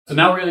So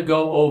now we're going to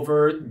go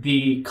over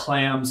the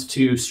clams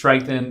to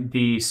strengthen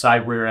the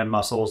side rear end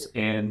muscles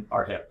in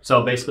our hip.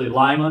 So basically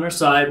lying on our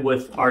side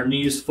with our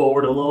knees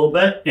forward a little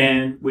bit,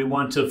 and we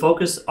want to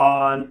focus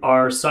on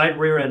our side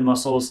rear end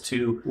muscles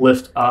to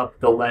lift up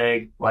the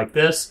leg like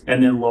this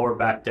and then lower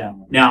back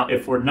down. Now,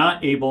 if we're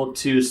not able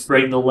to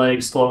bring the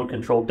leg slow and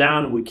controlled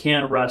down, we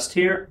can rest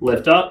here,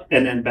 lift up,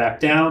 and then back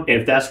down.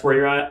 If that's where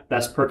you're at,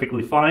 that's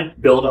perfectly fine.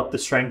 Build up the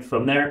strength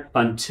from there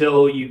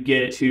until you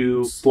get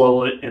to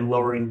slow it and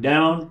lowering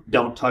down.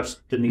 Don't touch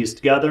the knees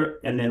together,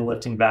 and then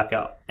lifting back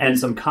up. And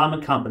some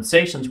common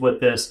compensations with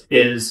this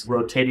is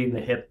rotating the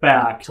hip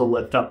back to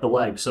lift up the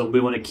leg. So we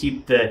want to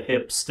keep the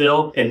hip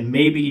still and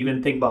maybe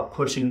even think about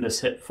pushing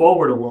this hip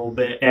forward a little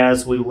bit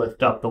as we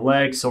lift up the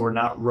leg so we're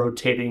not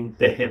rotating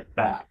the hip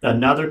back.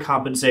 Another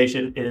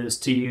compensation is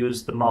to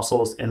use the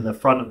muscles in the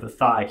front of the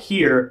thigh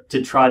here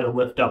to try to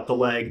lift up the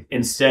leg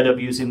instead of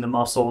using the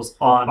muscles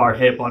on our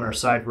hip, on our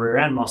side rear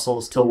end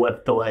muscles to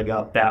lift the leg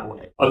up that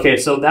way. Okay,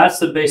 so that's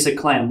the basic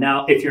clam.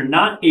 Now, if you're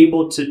not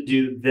able to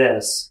do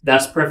this,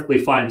 that's perfectly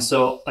fine.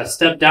 So a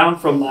step down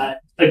from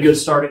that, a good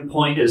starting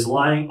point is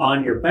lying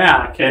on your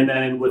back and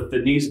then with the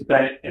knees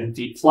bent and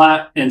feet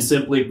flat, and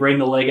simply bring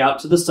the leg out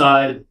to the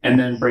side and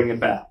then bring it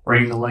back.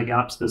 Bring the leg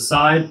out to the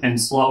side and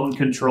slow and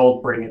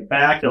controlled bring it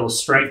back. It'll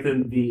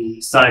strengthen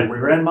the side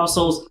rear end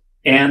muscles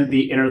and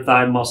the inner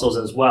thigh muscles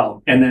as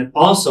well. And then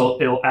also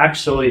it'll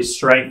actually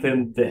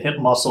strengthen the hip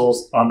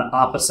muscles on the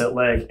opposite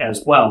leg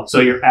as well.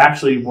 So you're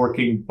actually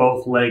working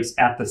both legs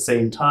at the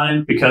same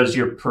time because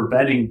you're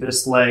preventing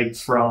this leg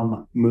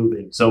from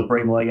moving. So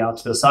bring the leg out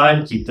to the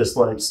side, keep this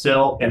leg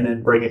still, and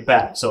then bring it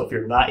back. So if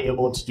you're not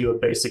able to do a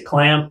basic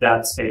clam,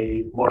 that's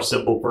a more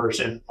simple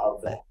version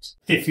of that.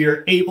 If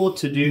you're able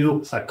to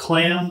do a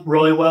clam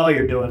really well,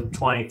 you're doing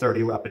 20,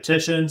 30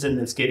 repetitions and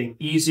it's getting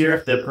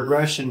easier. The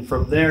progression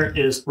from there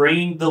is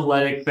bringing the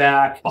leg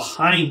back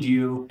behind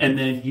you and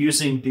then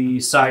using the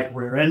side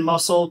rear end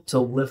muscle to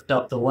lift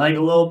up the leg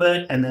a little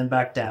bit and then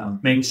back down.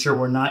 Making sure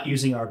we're not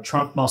using our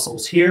trunk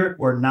muscles here.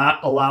 We're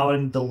not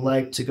allowing the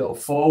leg to go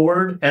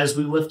forward as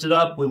we lift it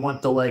up. We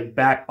want the leg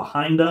back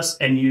behind us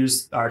and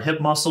use our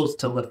hip muscles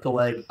to lift the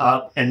leg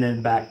up and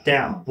then back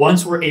down.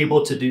 Once we're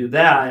able to do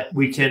that,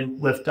 we can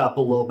lift up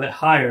a little bit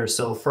higher.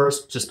 So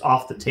first just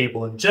off the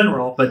table in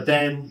general, but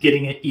then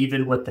getting it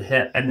even with the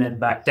hip and then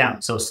back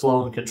down. So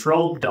slow and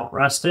controlled, don't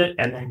rest it,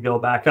 and then go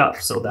back up.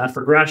 So that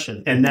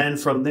progression. And then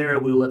from there,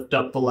 we lift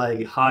up the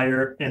leg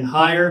higher and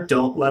higher.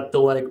 Don't let the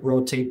leg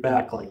rotate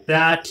back like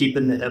that.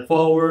 Keeping the hip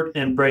forward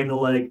and bring the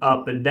leg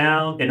up and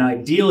down. And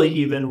ideally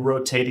even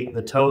rotating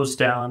the toes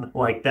down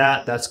like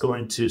that. That's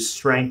going to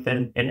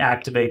strengthen and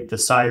activate the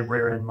side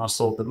rear end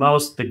muscle the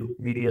most, the glute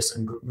medius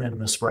and glute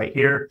minimus right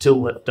here to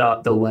lift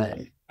up the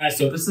leg. All right,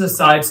 so this is a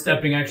side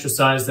stepping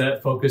exercise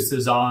that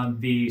focuses on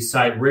the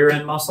side rear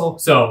end muscle.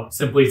 So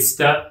simply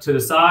step to the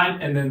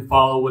side and then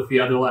follow with the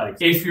other leg.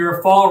 If you're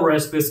a fall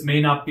risk, this may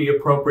not be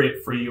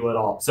appropriate for you at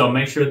all. So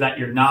make sure that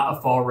you're not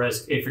a fall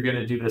risk if you're going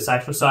to do this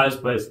exercise,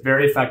 but it's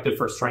very effective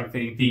for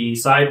strengthening the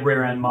side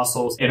rear end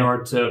muscles in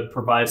order to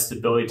provide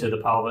stability to the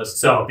pelvis.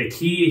 So the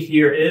key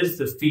here is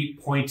the feet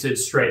pointed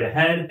straight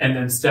ahead and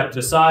then step to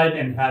the side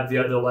and have the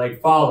other leg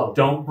follow.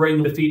 Don't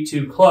bring the feet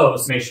too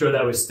close. Make sure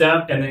that we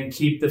step and then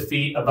keep the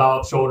feet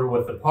about shoulder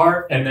width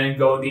apart and then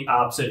go in the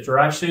opposite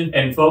direction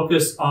and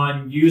focus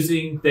on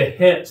using the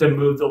hip to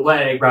move the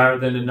leg rather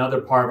than another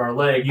part of our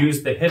leg.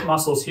 Use the hip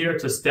muscles here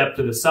to step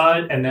to the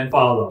side and then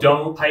follow.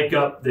 Don't hike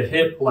up the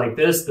hip like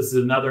this. This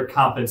is another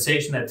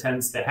compensation that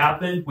tends to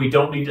happen. We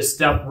don't need to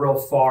step real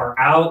far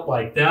out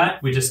like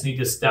that. We just need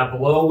to step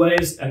a little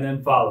ways and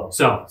then follow.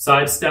 So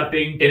side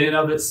stepping in and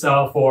of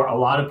itself for a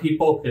lot of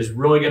people is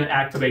really going to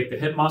activate the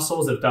hip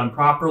muscles if done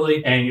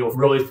properly, and you'll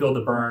really feel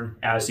the burn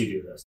as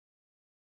you do this.